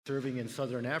Serving in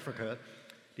southern Africa,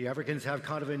 the Africans have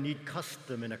kind of a neat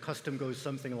custom, and a custom goes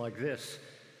something like this,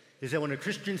 is that when a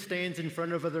Christian stands in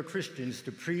front of other Christians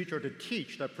to preach or to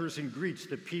teach, that person greets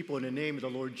the people in the name of the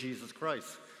Lord Jesus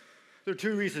Christ. There are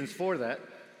two reasons for that.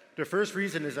 The first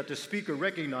reason is that the speaker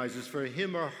recognizes for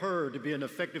him or her to be an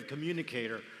effective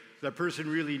communicator, that person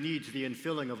really needs the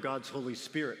infilling of God's Holy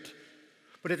Spirit.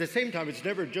 But at the same time, it's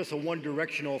never just a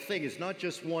one-directional thing. It's not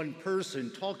just one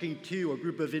person talking to a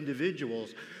group of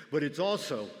individuals, but it's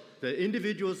also the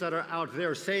individuals that are out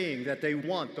there saying that they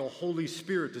want the Holy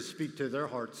Spirit to speak to their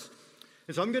hearts.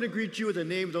 And so I'm going to greet you in the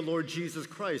name of the Lord Jesus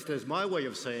Christ as my way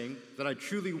of saying that I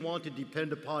truly want to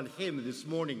depend upon Him this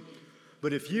morning.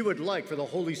 But if you would like for the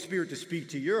Holy Spirit to speak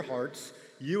to your hearts,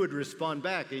 you would respond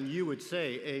back and you would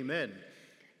say, Amen.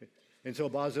 And so,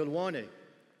 Bazilwane,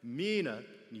 Mina,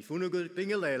 Nifunugu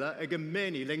Pingalela,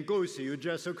 Egemeni, Lengosi,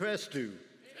 Ujesu Krestu.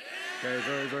 Okay,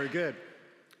 very, very good.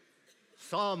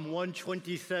 Psalm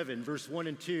 127, verse 1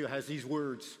 and 2 has these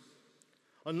words.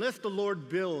 Unless the Lord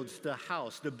builds the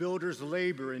house, the builders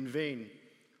labor in vain.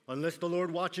 Unless the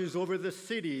Lord watches over the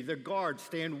city, the guards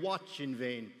stand watch in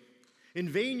vain. In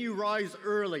vain you rise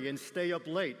early and stay up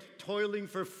late, toiling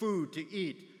for food to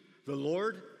eat. The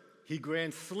Lord, He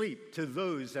grants sleep to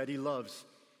those that He loves.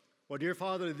 Well, dear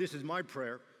Father, this is my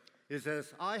prayer, is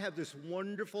as I have this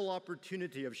wonderful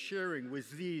opportunity of sharing with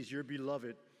these, your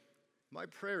beloved, my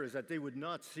prayer is that they would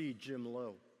not see Jim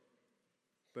Lowe,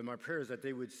 but my prayer is that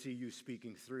they would see you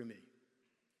speaking through me.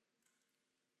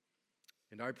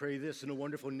 And I pray this in the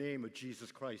wonderful name of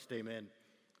Jesus Christ, amen.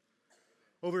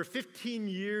 Over 15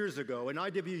 years ago, an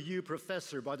IWU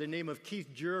professor by the name of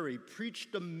Keith Jury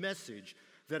preached a message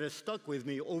that has stuck with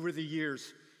me over the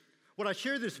years. What I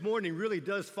share this morning really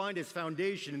does find its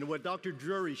foundation in what Dr.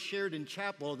 Drury shared in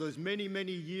chapel those many,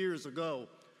 many years ago.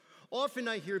 Often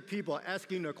I hear people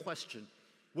asking a question,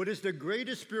 what is the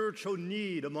greatest spiritual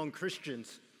need among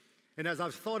Christians? And as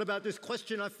I've thought about this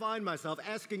question, I find myself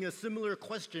asking a similar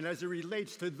question as it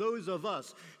relates to those of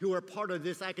us who are part of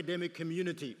this academic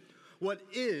community. What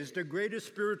is the greatest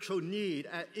spiritual need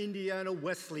at Indiana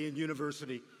Wesleyan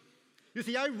University? You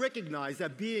see, I recognize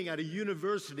that being at a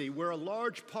university where a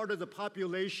large part of the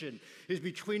population is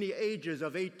between the ages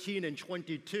of 18 and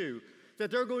 22, that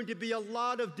there are going to be a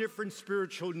lot of different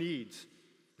spiritual needs.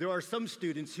 There are some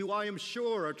students who I am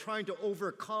sure are trying to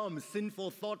overcome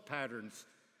sinful thought patterns.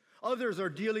 Others are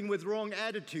dealing with wrong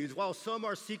attitudes, while some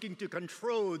are seeking to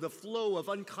control the flow of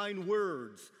unkind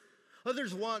words.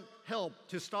 Others want help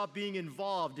to stop being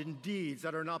involved in deeds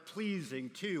that are not pleasing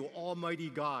to Almighty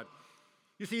God.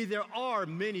 You see, there are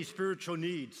many spiritual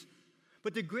needs,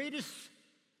 but the greatest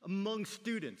among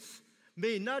students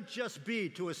may not just be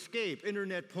to escape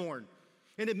internet porn,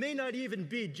 and it may not even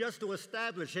be just to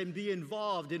establish and be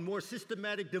involved in more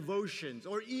systematic devotions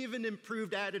or even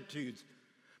improved attitudes.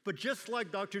 But just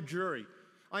like Dr. Jury,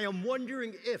 I am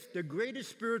wondering if the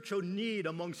greatest spiritual need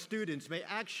among students may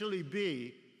actually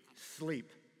be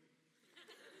sleep.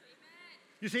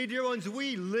 You see, dear ones,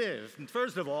 we live,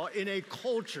 first of all, in a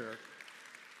culture.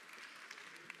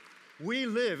 We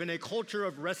live in a culture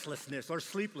of restlessness or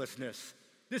sleeplessness.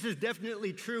 This is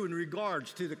definitely true in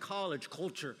regards to the college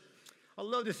culture. I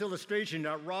love this illustration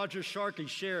that Roger Sharkey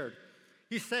shared.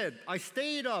 He said, I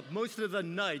stayed up most of the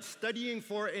night studying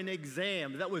for an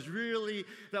exam that was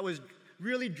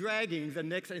really dragging the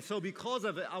next, and so because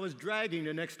of it, I was dragging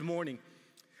the next morning.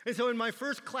 And so in my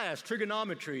first class,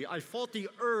 trigonometry, I felt the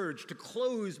urge to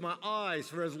close my eyes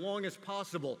for as long as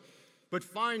possible, but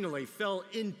finally fell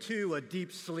into a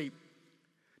deep sleep.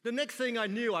 The next thing I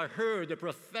knew, I heard the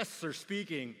professor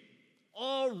speaking.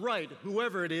 All right,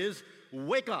 whoever it is,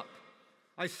 wake up.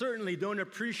 I certainly don't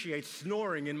appreciate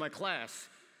snoring in my class.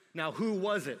 Now, who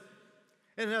was it?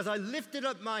 And as I lifted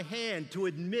up my hand to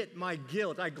admit my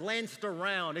guilt, I glanced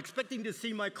around, expecting to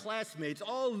see my classmates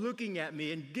all looking at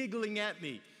me and giggling at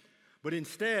me. But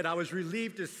instead, I was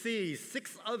relieved to see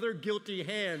 6 other guilty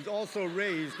hands also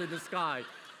raised in the sky.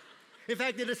 In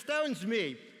fact, it astounds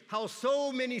me how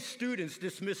so many students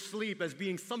dismiss sleep as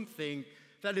being something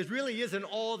that really isn't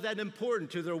all that important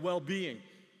to their well-being.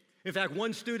 In fact,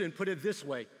 one student put it this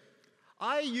way,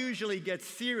 I usually get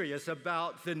serious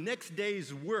about the next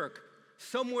day's work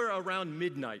somewhere around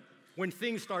midnight when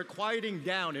things start quieting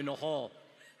down in the hall.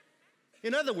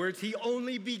 In other words, he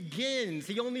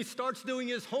only starts doing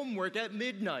his homework at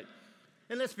midnight.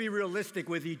 And let's be realistic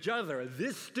with each other.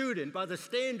 This student, by the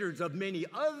standards of many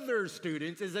other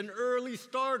students, is an early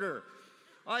starter.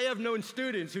 I have known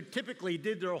students who typically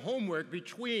did their homework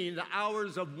between the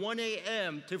hours of 1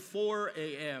 a.m. to 4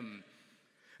 a.m.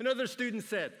 Another student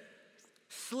said,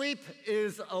 sleep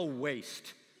is a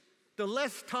waste. The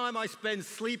less time I spend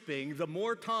sleeping, the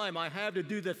more time I have to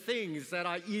do the things that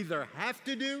I either have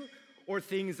to do or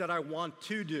things that I want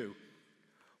to do.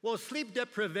 Well, sleep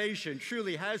deprivation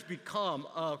truly has become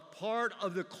a part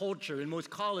of the culture in most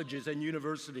colleges and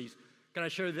universities. Can I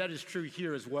share that is true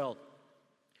here as well?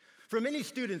 For many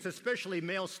students, especially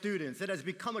male students, it has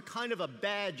become a kind of a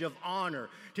badge of honor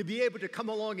to be able to come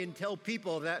along and tell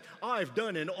people that I've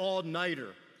done an all-nighter.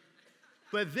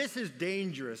 But this is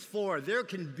dangerous, for there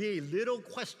can be little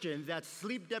question that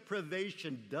sleep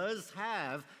deprivation does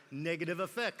have negative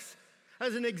effects.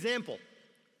 As an example,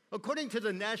 according to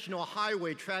the National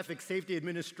Highway Traffic Safety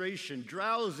Administration,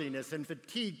 drowsiness and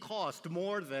fatigue cost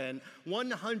more than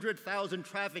 100,000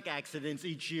 traffic accidents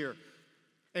each year.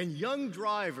 And young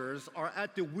drivers are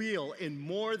at the wheel in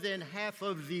more than half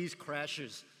of these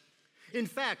crashes. In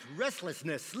fact,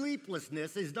 restlessness,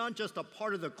 sleeplessness is not just a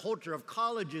part of the culture of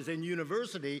colleges and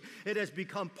university, it has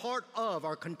become part of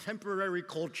our contemporary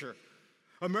culture.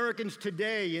 Americans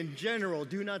today, in general,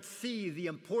 do not see the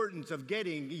importance of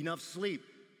getting enough sleep.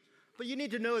 But you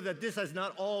need to know that this has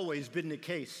not always been the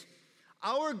case.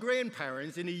 Our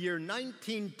grandparents in the year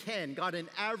 1910 got an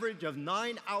average of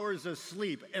 9 hours of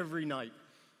sleep every night.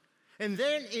 And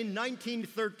then in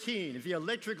 1913, the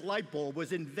electric light bulb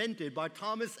was invented by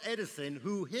Thomas Edison,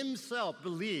 who himself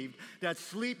believed that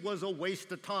sleep was a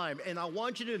waste of time. And I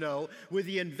want you to know, with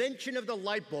the invention of the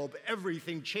light bulb,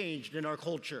 everything changed in our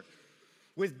culture.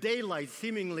 With daylight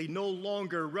seemingly no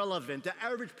longer relevant, the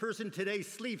average person today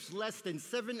sleeps less than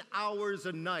 7 hours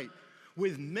a night,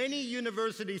 with many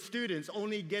university students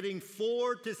only getting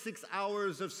 4 to 6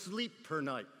 hours of sleep per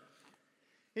night.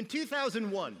 In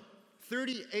 2001,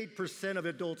 38% of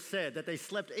adults said that they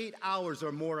slept 8 hours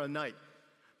or more a night.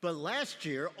 But last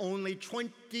year, only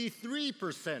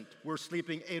 23% were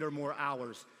sleeping 8 or more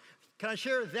hours. Can I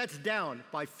share? That's down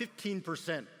by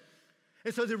 15%.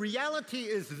 And so the reality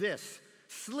is this: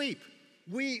 sleep,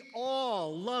 we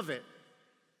all love it,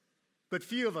 but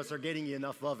few of us are getting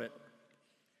enough of it.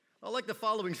 I like the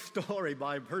following story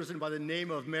by a person by the name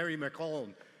of Mary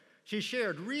McCollum. She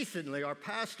shared, recently our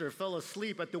pastor fell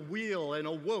asleep at the wheel and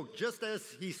awoke just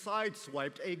as he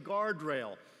sideswiped a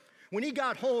guardrail. When he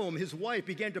got home, his wife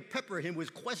began to pepper him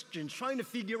with questions, trying to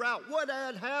figure out what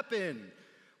had happened.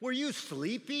 Were you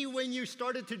sleepy when you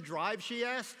started to drive, she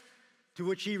asked. To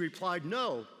which he replied,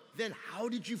 no. Then how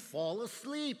did you fall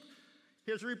asleep?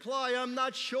 His reply, I'm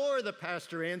not sure, the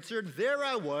pastor answered. There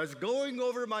I was, going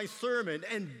over my sermon,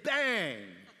 and bang!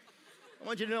 I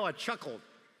want you to know I chuckled,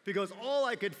 because all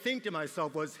I could think to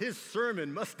myself was his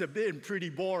sermon must have been pretty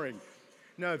boring.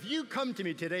 Now, if you come to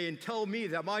me today and tell me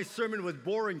that my sermon was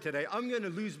boring today, I'm going to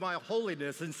lose my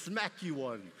holiness and smack you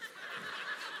one.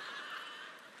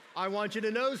 I want you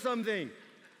to know something.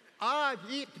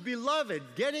 Beloved,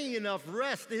 getting enough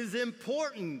rest is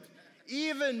important.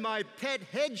 Even my pet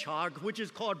hedgehog, which is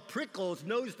called Prickles,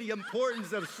 knows the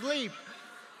importance of sleep.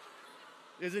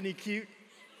 Isn't he cute?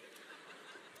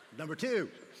 Number 2.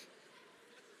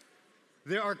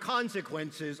 There are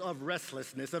consequences of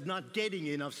restlessness, of not getting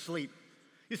enough sleep.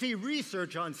 You see,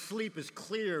 research on sleep is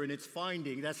clear in its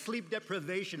finding that sleep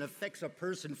deprivation affects a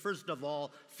person, first of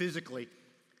all, physically.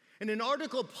 In an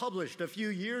article published a few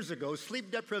years ago, sleep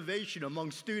deprivation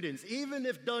among students, even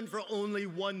if done for only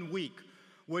 1 week,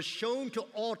 was shown to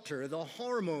alter the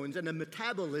hormones and the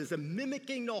metabolism,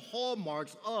 mimicking the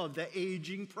hallmarks of the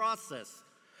aging process.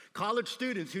 College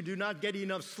students who do not get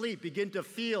enough sleep begin to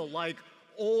feel like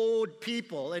old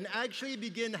people and actually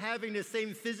begin having the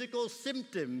same physical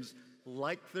symptoms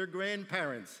like their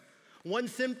grandparents. One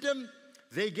symptom,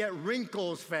 they get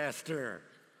wrinkles faster.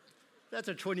 That's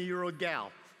a 20-year-old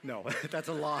gal. No, that's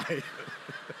a lie.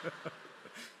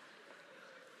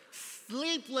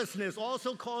 Sleeplessness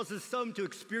also causes some to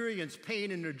experience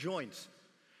pain in their joints.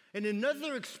 In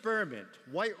another experiment,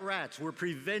 white rats were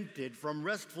prevented from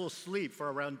restful sleep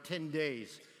for around 10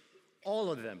 days.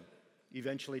 All of them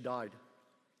eventually died.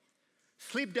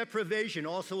 Sleep deprivation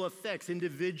also affects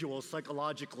individuals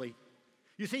psychologically.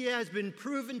 You see, it has been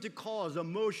proven to cause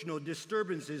emotional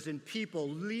disturbances in people,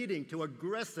 leading to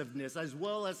aggressiveness as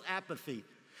well as apathy.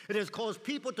 It has caused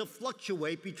people to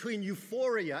fluctuate between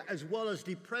euphoria as well as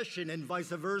depression and vice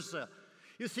versa.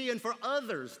 You see, and for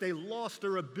others, they lost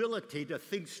their ability to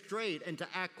think straight and to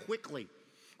act quickly.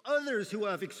 Others who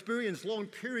have experienced long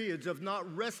periods of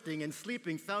not resting and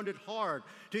sleeping found it hard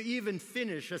to even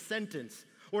finish a sentence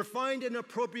or find an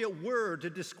appropriate word to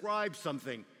describe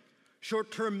something.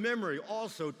 Short-term memory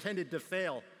also tended to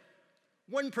fail.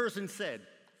 One person said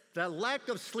that lack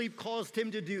of sleep caused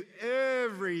him to do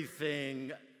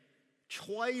everything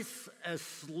twice as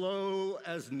slow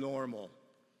as normal.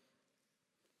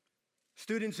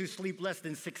 Students who sleep less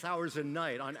than 6 hours a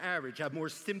night, on average, have more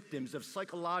symptoms of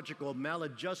psychological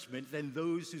maladjustment than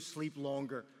those who sleep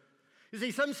longer. You see,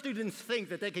 some students think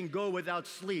that they can go without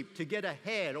sleep to get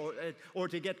ahead or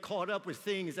to get caught up with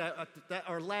things that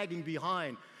are lagging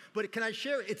behind. But can I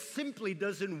share, it simply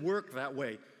doesn't work that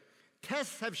way.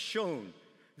 Tests have shown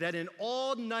that an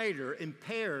all-nighter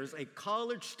impairs a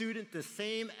college student the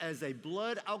same as a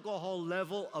blood alcohol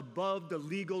level above the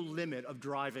legal limit of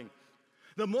driving.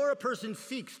 The more a person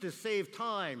seeks to save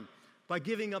time by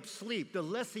giving up sleep, the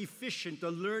less efficient the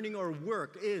learning or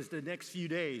work is the next few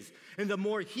days, and the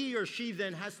more he or she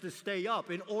then has to stay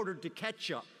up in order to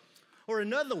catch up. Or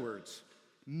in other words,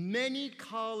 many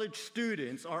college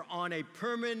students are on a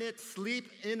permanent sleep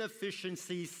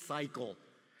inefficiency cycle.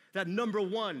 That number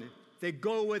one, they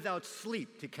go without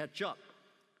sleep to catch up,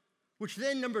 which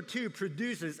then number two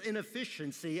produces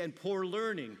inefficiency and poor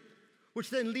learning, which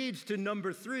then leads to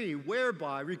number three,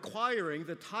 whereby requiring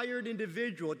the tired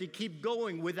individual to keep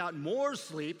going without more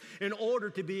sleep in order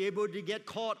to be able to get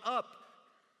caught up.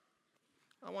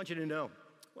 I want you to know,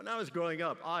 when I was growing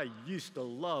up, I used to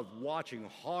love watching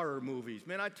horror movies.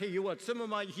 Man, I tell you what, some of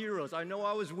my heroes, I know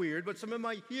I was weird, but some of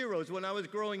my heroes when I was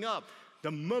growing up,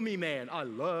 the Mummy Man, I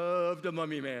loved the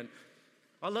Mummy Man.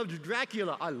 I loved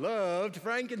Dracula, I loved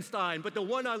Frankenstein, but the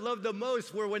one I loved the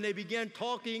most were when they began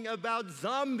talking about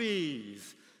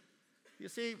zombies. You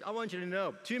see, I want you to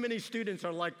know, too many students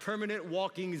are like permanent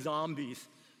walking zombies.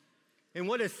 And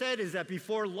what is said is that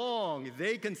before long,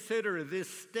 they consider this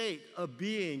state of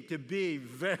being to be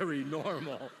very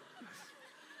normal.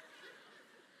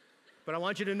 But I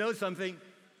want you to know something.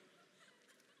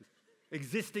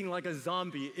 Existing like a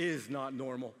zombie is not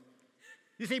normal.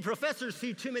 You see, professors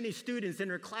see too many students in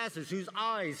their classes whose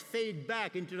eyes fade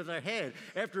back into their head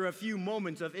after a few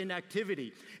moments of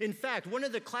inactivity. In fact, one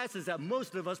of the classes that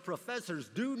most of us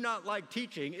professors do not like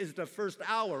teaching is the first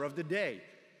hour of the day.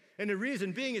 And the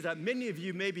reason being is that many of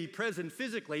you may be present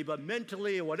physically, but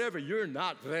mentally or whatever, you're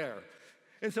not there.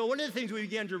 And so one of the things we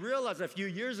began to realize a few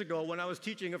years ago when I was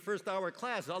teaching a first hour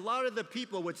class, a lot of the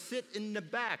people would sit in the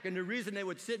back. And the reason they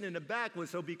would sit in the back was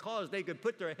so because they could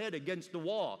put their head against the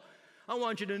wall. I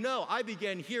want you to know, I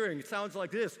began hearing sounds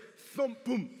like this, thump,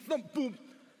 boom, thump, boom.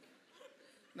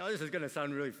 Now this is gonna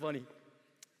sound really funny.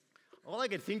 All I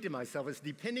could think to myself is,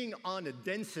 depending on the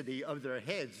density of their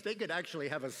heads, they could actually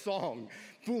have a song,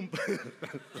 boom.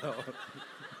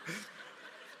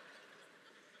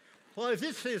 Well, if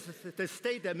this is the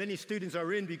state that many students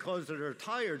are in because they're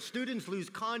tired, students lose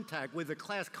contact with the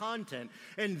class content,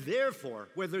 and therefore,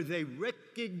 whether they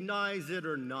recognize it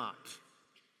or not,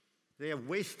 they have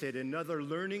wasted another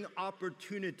learning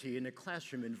opportunity in a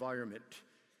classroom environment.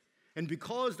 And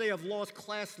because they have lost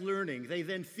class learning, they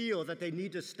then feel that they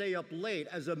need to stay up late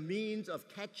as a means of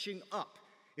catching up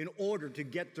in order to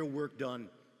get their work done.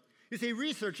 You see,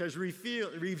 research has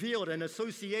revealed an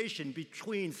association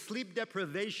between sleep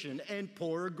deprivation and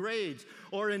poorer grades.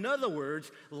 Or in other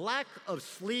words, lack of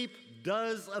sleep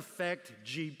does affect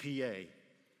GPA.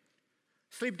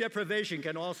 Sleep deprivation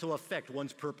can also affect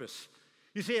one's purpose.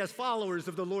 You see, as followers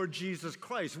of the Lord Jesus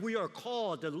Christ, we are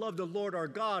called to love the Lord our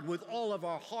God with all of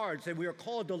our hearts, and we are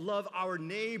called to love our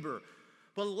neighbor.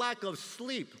 But lack of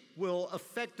sleep will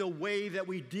affect the way that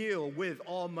we deal with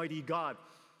Almighty God.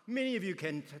 Many of you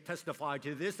can testify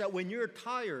to this, that when you're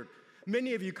tired,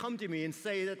 many of you come to me and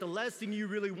say that the last thing you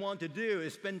really want to do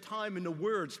is spend time in the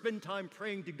Word, spend time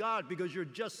praying to God because you're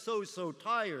just so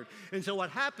tired. And so what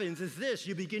happens is this,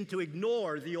 you begin to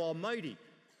ignore the Almighty.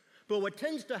 But what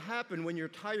tends to happen when you're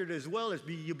tired as well is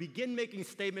you begin making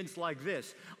statements like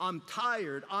this: I'm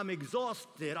tired, I'm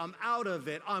exhausted, I'm out of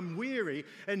it, I'm weary.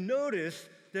 And notice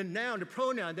the noun, the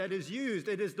pronoun that is used,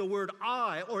 it is the word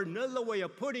I, or another way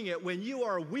of putting it, when you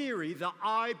are weary, the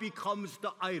I becomes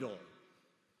the idol.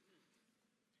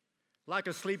 Lack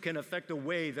of sleep can affect the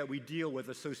way that we deal with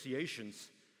associations,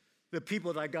 the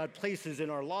people that God places in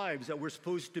our lives that we're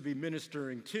supposed to be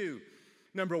ministering to.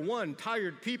 Number one,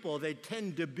 tired people, they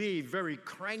tend to be very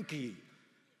cranky.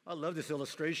 I love this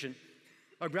illustration.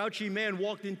 A grouchy man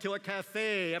walked into a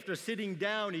cafe. After sitting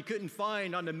down, he couldn't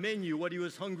find on the menu what he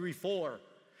was hungry for.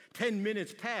 10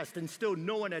 minutes passed and still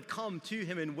no one had come to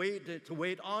him and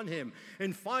wait on him.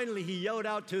 And finally he yelled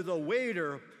out to the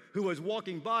waiter who was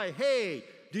walking by, "Hey,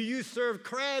 do you serve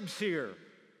crabs here?"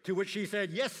 To which he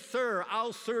said, "Yes, sir,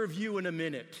 I'll serve you in a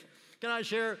minute." Can I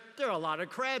share? There are a lot of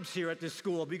crabs here at this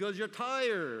school because you're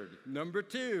tired. Number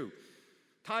two,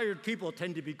 tired people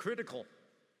tend to be critical.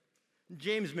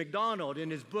 James MacDonald, in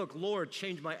his book, Lord,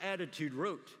 Change My Attitude,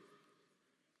 wrote,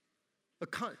 "A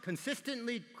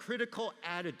consistently critical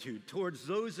attitude towards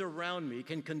those around me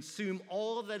can consume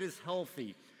all that is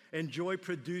healthy and joy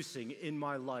producing in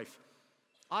my life.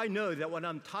 I know that when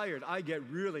I'm tired, I get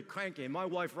really cranky, and my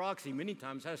wife, Roxy, many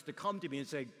times has to come to me and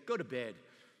say, go to bed.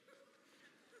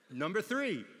 Number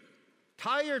 3,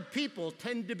 tired people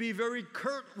tend to be very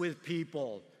curt with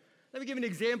people. Let me give you an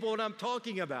example of what I'm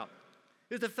talking about.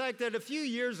 Is the fact that a few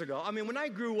years ago, when I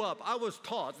grew up, I was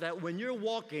taught that when you're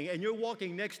walking and you're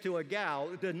walking next to a gal,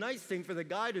 the nice thing for the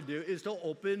guy to do is to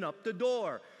open up the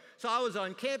door. So I was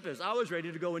on campus. I was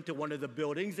ready to go into one of the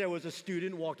buildings. There was a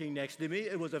student walking next to me.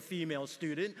 It was a female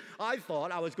student. I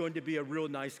thought I was going to be a real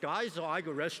nice guy, so I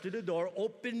rushed to the door,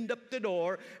 opened up the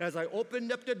door. As I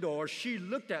opened up the door, she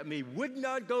looked at me, would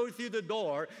not go through the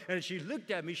door, and she looked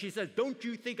at me. She said, don't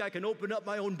you think I can open up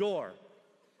my own door?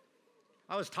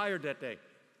 I was tired that day.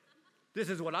 This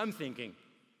is what I'm thinking.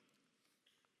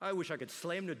 I wish I could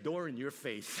slam the door in your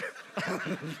face.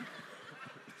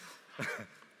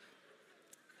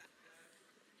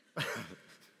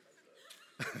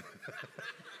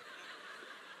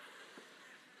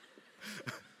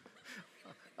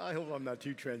 I hope I'm not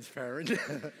too transparent.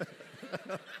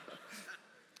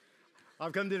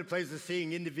 I've come to the place of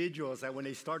seeing individuals that when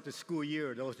they start the school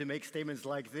year, those who make statements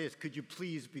like this, could you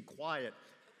please be quiet?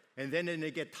 And then when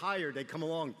they get tired, they come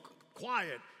along,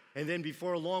 quiet. And then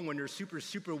before long, when they're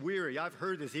super weary, I've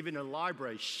heard this even in the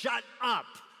library, shut up.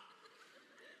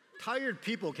 Tired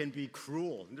people can be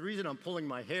cruel. And the reason I'm pulling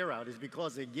my hair out is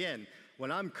because, again,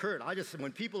 when I'm curt,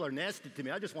 when people are nasty to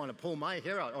me, I just want to pull my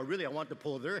hair out, or really I want to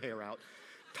pull their hair out.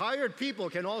 Tired people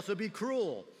can also be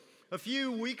cruel. A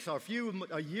few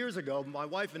years ago, my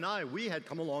wife and I, we had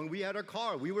come along, we had a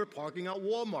car. We were parking at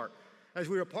Walmart. As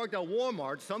we were parked at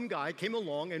Walmart, some guy came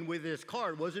along and with his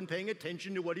cart wasn't paying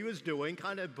attention to what he was doing,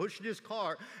 kind of pushed his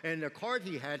car, and the cart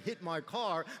he had hit my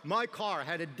car. My car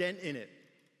had a dent in it.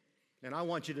 And I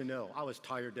want you to know, I was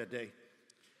tired that day.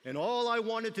 And all I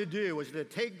wanted to do was to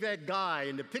take that guy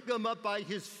and to pick him up by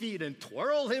his feet and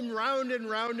twirl him round and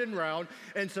round and round,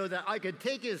 and so that I could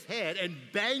take his head and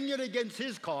bang it against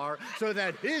his car so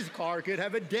that his car could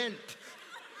have a dent.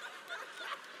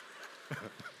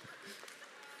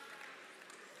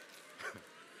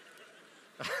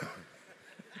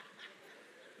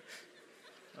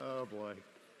 Oh boy.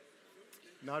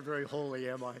 Not very holy,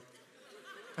 am I?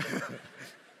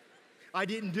 I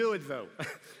didn't do it though.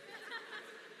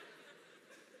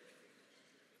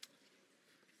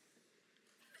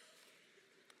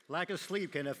 Lack of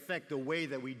sleep can affect the way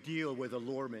that we deal with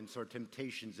allurements or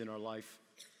temptations in our life.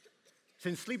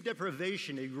 Since sleep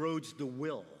deprivation erodes the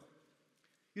will.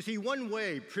 You see, one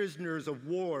way prisoners of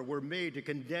war were made to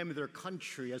condemn their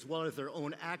country as well as their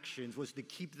own actions was to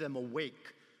keep them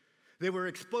awake. They were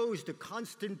exposed to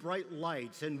constant bright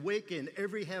lights and wakened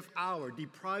every half hour,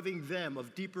 depriving them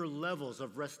of deeper levels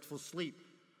of restful sleep.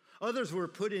 Others were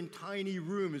put in tiny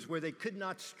rooms where they could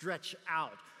not stretch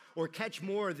out or catch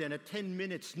more than a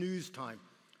 10-minute snooze time.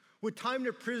 With time,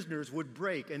 the prisoners would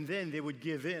break and then they would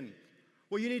give in.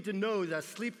 Well, you need to know that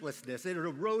sleeplessness, it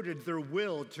eroded their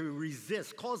will to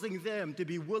resist, causing them to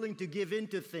be willing to give in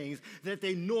to things that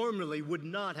they normally would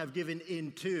not have given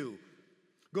in to.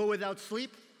 Go without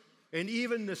sleep, and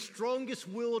even the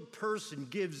strongest-willed person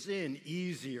gives in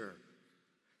easier.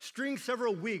 String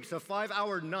several weeks of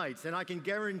 5-hour nights, and I can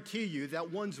guarantee you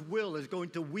that one's will is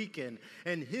going to weaken,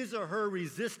 and his or her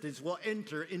resistance will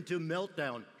enter into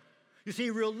meltdown. You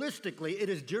see, realistically, it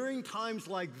is during times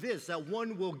like this that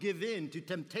one will give in to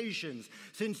temptations,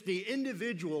 since the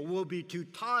individual will be too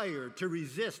tired to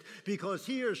resist because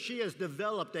he or she has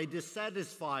developed a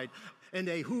dissatisfied and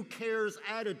a who cares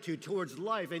attitude towards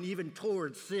life and even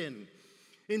towards sin.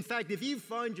 In fact, if you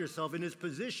find yourself in this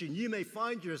position, you may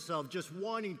find yourself just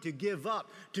wanting to give up,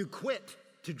 to quit,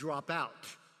 to drop out.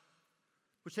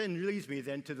 Which then leads me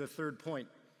then to the third point,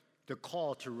 the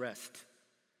call to rest.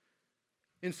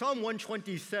 In Psalm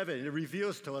 127, it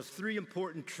reveals to us three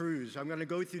important truths. I'm going to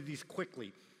go through these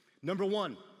quickly. Number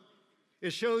one,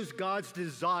 it shows God's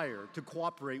desire to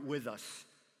cooperate with us.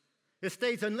 It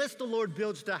states, unless the Lord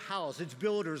builds the house, its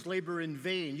builders labor in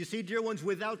vain. You see, dear ones,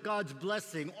 without God's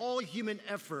blessing, all human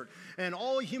effort and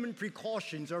all human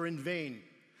precautions are in vain.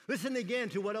 Listen again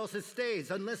to what else it states.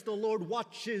 Unless the Lord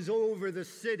watches over the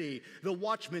city, the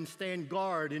watchmen stand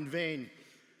guard in vain.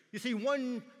 You see,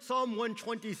 Psalm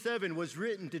 127 was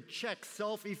written to check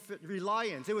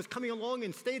self-reliance. It was coming along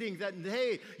and stating that,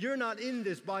 hey, you're not in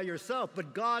this by yourself,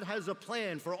 but God has a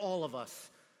plan for all of us.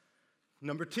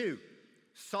 Number two,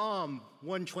 Psalm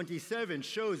 127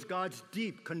 shows God's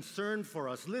deep concern for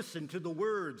us. Listen to the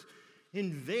words.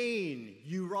 In vain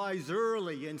you rise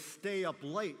early and stay up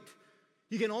late.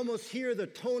 You can almost hear the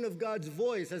tone of God's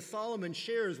voice as Solomon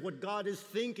shares what God is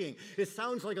thinking. It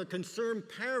sounds like a concerned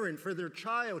parent for their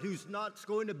child who's not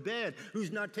going to bed, who's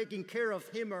not taking care of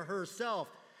him or herself.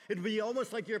 It'd be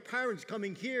almost like your parents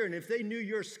coming here, and if they knew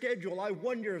your schedule, I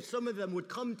wonder if some of them would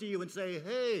come to you and say,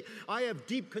 hey, I have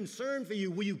deep concern for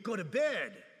you. Will you go to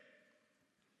bed?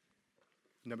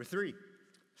 Number 3,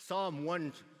 Psalm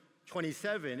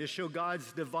 127 is show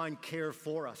God's divine care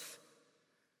for us.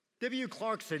 W.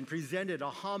 Clarkson presented a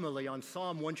homily on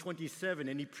Psalm 127,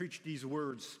 and he preached these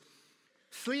words.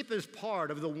 Sleep is part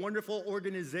of the wonderful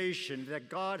organization that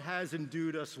God has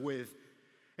endued us with,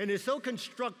 and is so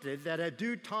constructed that at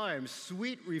due time,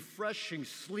 sweet, refreshing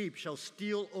sleep shall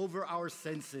steal over our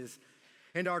senses,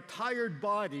 and our tired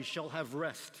bodies shall have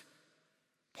rest.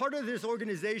 Part of this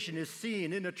organization is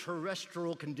seen in the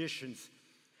terrestrial conditions.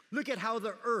 Look at how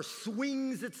the earth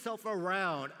swings itself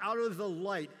around out of the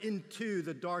light into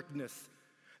the darkness.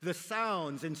 The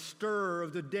sounds and stir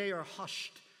of the day are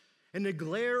hushed, and the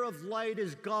glare of light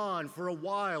is gone for a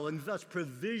while, and thus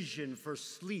provision for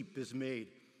sleep is made.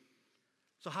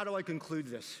 So how do I conclude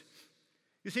this?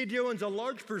 You see, dear ones, a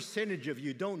large percentage of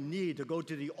you don't need to go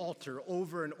to the altar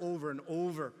over and over and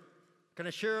over. Can I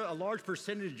share a large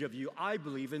percentage of you, I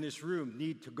believe, in this room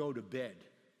need to go to bed?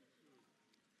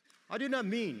 I do not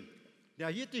mean, now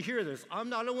you have to hear this, I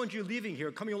don't want you leaving here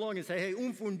coming along and say, hey,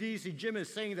 Umfundisi, Jim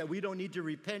is saying that we don't need to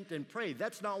repent and pray.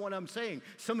 That's not what I'm saying.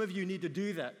 Some of you need to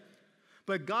do that.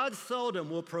 But God seldom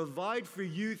will provide for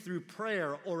you through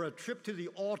prayer or a trip to the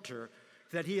altar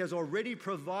that he has already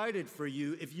provided for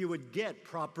you if you would get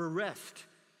proper rest.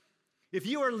 If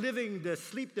you are living the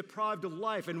sleep-deprived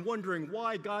life and wondering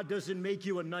why God doesn't make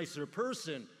you a nicer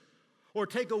person, or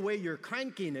take away your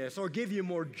crankiness, or give you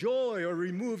more joy, or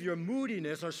remove your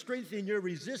moodiness, or strengthen your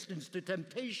resistance to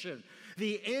temptation,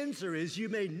 the answer is you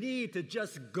may need to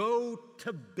just go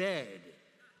to bed,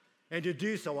 and to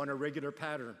do so on a regular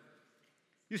pattern.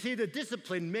 You see, the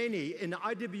discipline many in the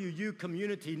IWU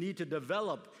community need to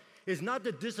develop is not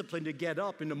the discipline to get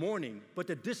up in the morning, but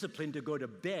the discipline to go to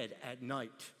bed at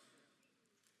night.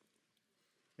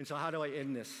 And so how do I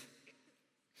end this?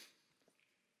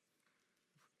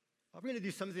 I'm going to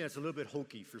do something that's a little bit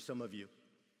hokey for some of you.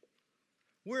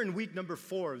 We're in week number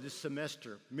 4 of this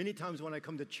semester. Many times when I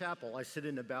come to chapel, I sit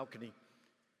in the balcony.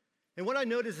 And what I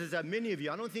notice is that many of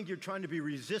you, I don't think you're trying to be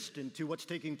resistant to what's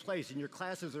taking place in your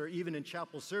classes or even in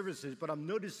chapel services, but I'm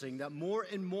noticing that more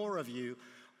and more of you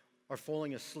are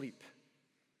falling asleep.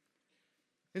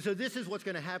 And so this is what's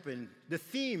going to happen. The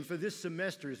theme for this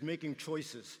semester is making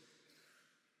choices.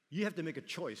 You have to make a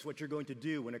choice what you're going to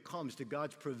do when it comes to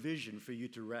God's provision for you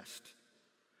to rest.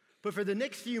 But for the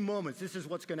next few moments, this is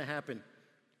what's going to happen.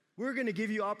 We're going to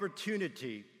give you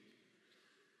opportunity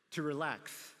to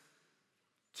relax,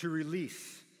 to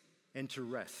release, and to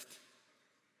rest.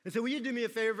 And so will you do me a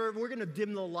favor? We're going to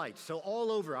dim the lights. So all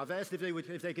over, I've asked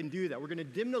if they can do that. We're going to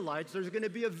dim the lights. There's going to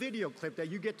be a video clip that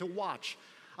you get to watch.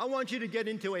 I want you to get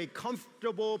into a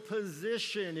comfortable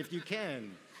position if you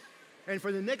can. And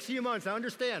for the next few months, I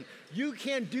understand, you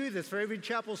can't do this for every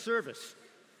chapel service.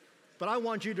 But I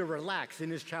want you to relax in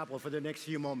this chapel for the next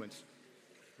few moments.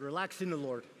 Relax in the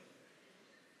Lord.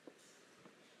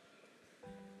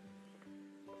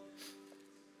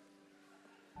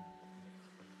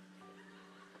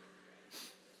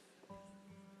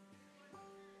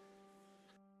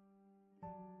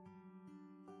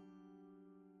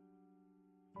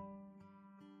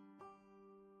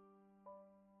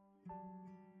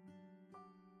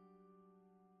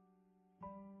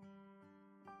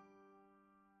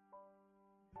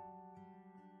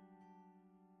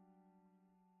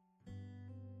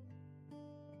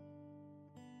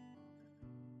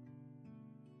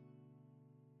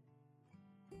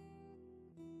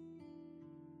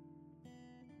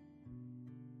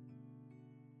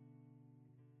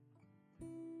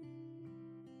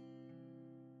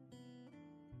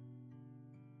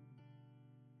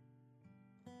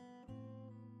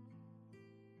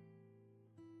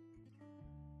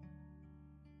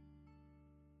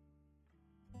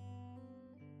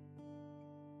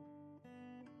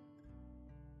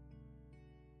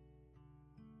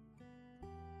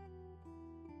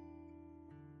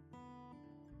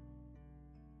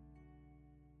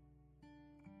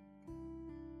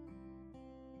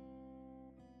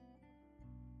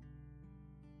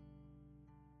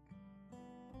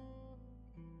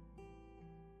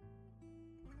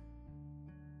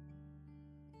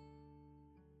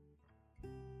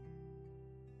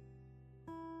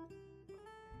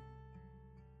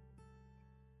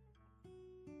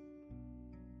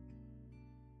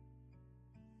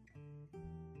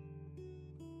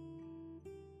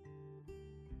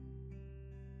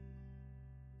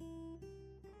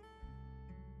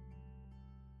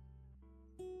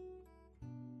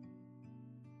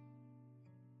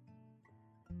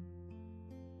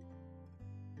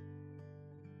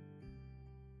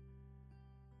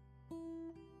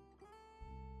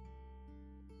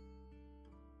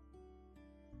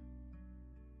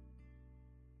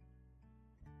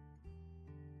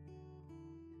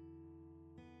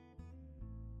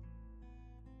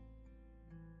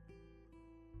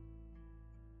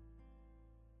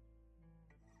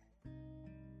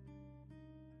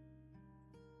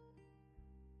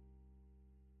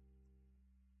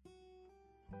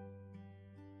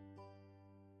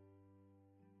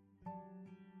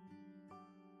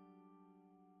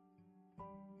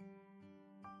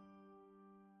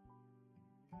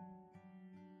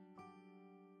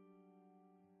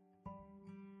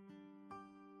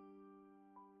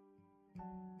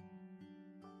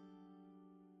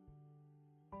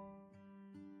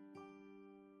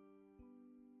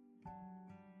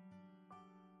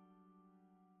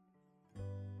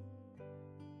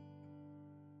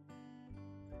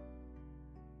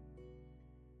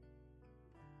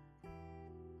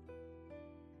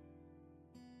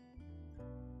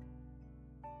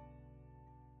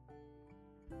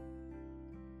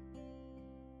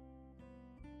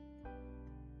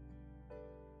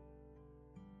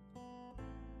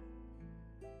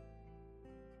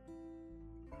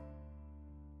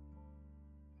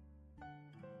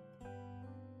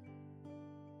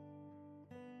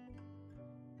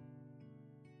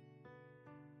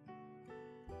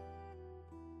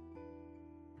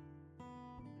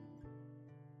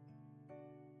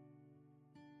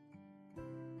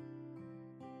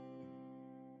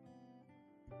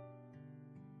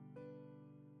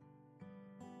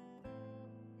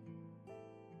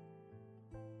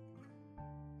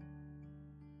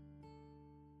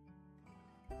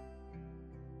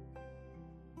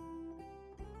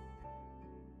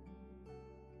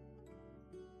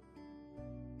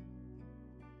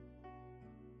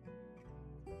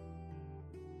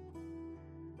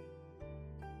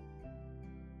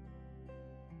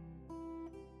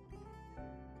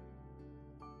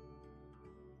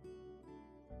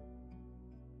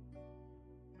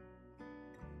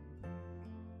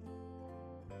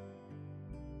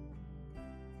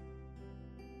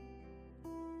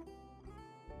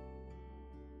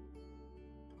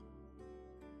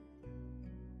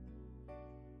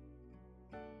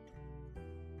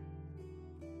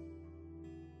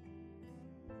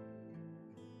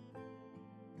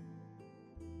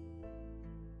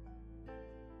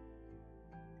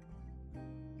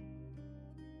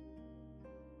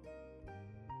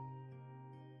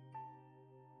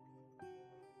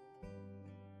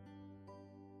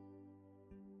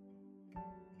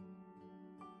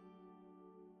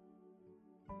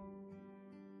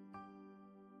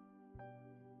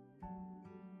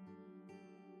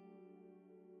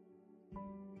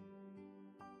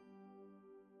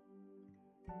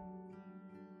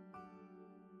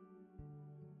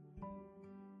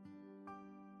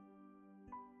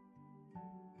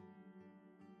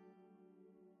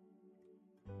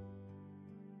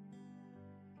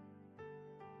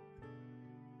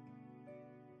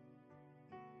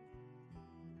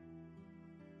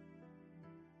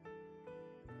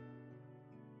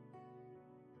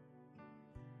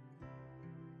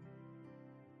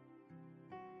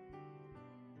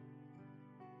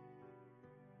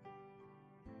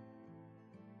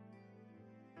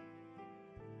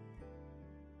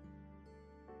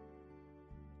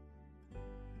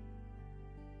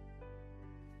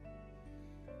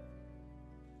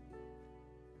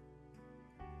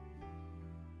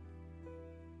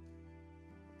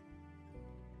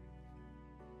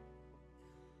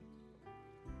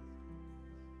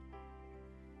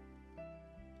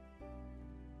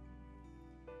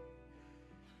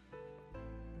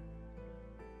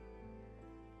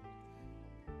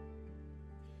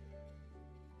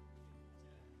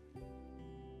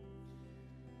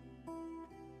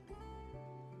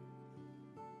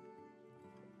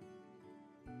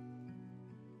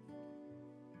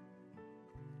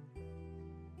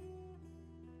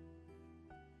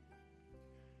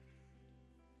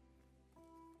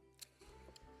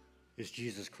 It's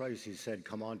Jesus Christ who said,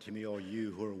 "Come unto me, all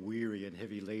you who are weary and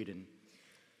heavy laden,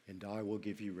 and I will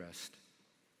give you rest."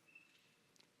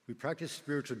 We practice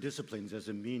spiritual disciplines as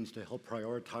a means to help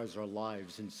prioritize our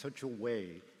lives in such a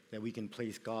way that we can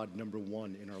place God number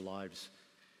one in our lives.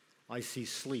 I see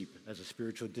sleep as a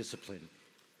spiritual discipline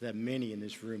that many in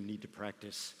this room need to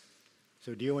practice.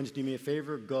 So dear ones, do me a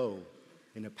favor, go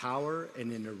in the power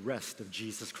and in the rest of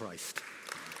Jesus Christ.